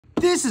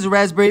This is a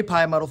Raspberry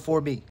Pi Model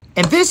 4B.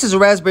 And this is a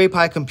Raspberry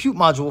Pi Compute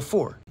Module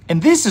 4.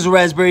 And this is a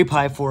Raspberry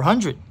Pi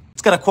 400.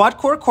 It's got a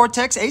quad-core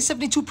Cortex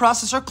A72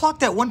 processor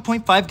clocked at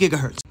 1.5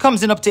 GHz.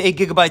 Comes in up to 8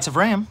 GB of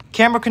RAM,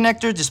 camera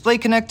connector, display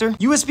connector,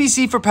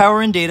 USB-C for power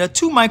and data,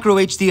 2 micro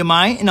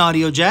HDMI and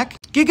audio jack,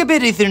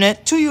 Gigabit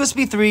Ethernet, 2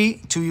 USB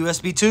 3, 2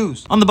 USB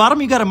 2s. On the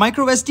bottom, you got a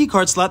micro SD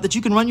card slot that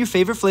you can run your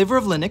favorite flavor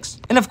of Linux,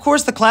 and of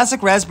course the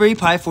classic Raspberry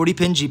Pi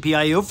 40-pin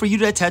GPIO for you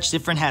to attach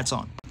different hats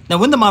on. Now,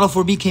 when the Model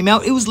 4B came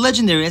out, it was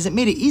legendary as it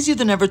made it easier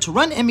than ever to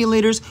run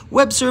emulators,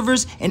 web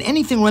servers, and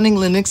anything running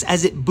Linux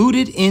as it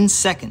booted in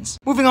seconds.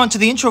 Moving on to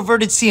the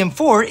introverted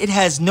CM4, it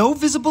has no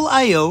visible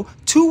I/O,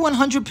 2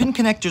 100-pin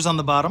connectors on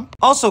the bottom,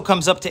 also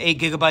comes up to 8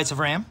 GB of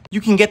RAM.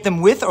 You can get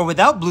them with or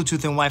without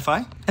Bluetooth and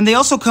Wi-Fi, and they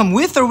also come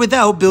with or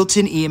without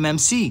built-in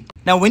eMMC.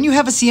 Now, when you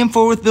have a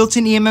CM4 with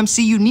built-in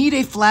eMMC, you need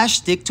a flash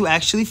stick to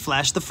actually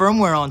flash the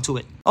firmware onto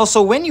it.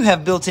 Also, when you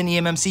have built-in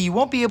eMMC, you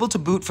won't be able to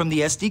boot from the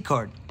SD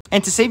card.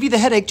 And to save you the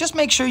headache, just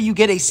make sure you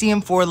get a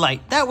CM4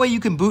 Lite. That way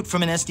you can boot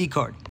from an SD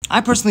card. I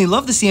personally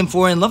love the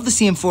CM4 and love the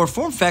CM4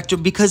 form factor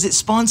because it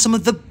spawns some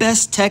of the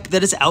best tech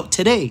that is out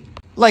today.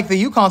 Like the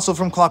U-Console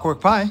from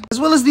Clockwork Pi, as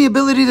well as the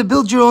ability to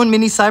build your own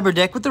mini cyber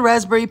deck with the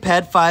Raspberry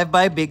Pad 5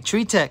 by Big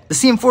Tree Tech. The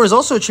CM4 is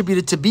also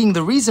attributed to being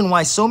the reason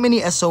why so many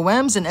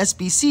SOMs and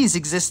SBCs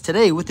exist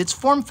today with its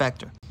form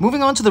factor.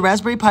 Moving on to the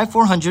Raspberry Pi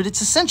 400,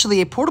 it's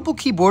essentially a portable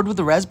keyboard with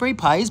the Raspberry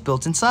Pi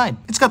built inside.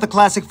 It's got the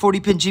classic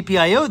 40-pin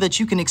GPIO that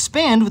you can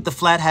expand with the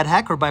Flat Hat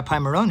Hacker by Pi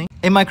Moroni,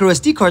 a micro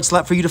SD card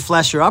slot for you to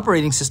flash your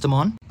operating system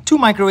on, 2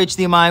 micro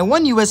HDMI,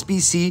 1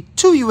 USB-C,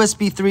 2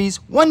 USB 3s,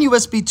 1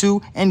 USB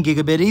 2, and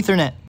Gigabit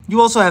Ethernet. You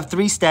also have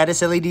 3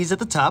 status LEDs at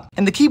the top,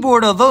 and the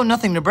keyboard, although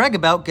nothing to brag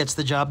about, gets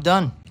the job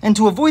done. And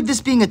to avoid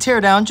this being a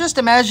teardown, just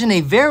imagine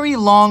a very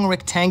long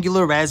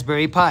rectangular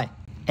Raspberry Pi.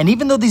 And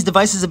even though these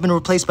devices have been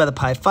replaced by the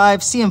Pi 5,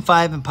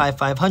 CM5, and Pi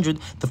 500,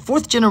 the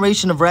 4th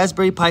generation of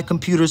Raspberry Pi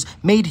computers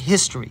made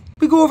history.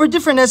 We go over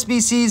different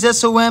SBCs,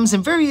 SOMs,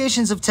 and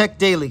variations of tech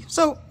daily,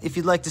 so if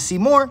you'd like to see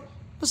more,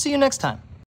 we'll see you next time.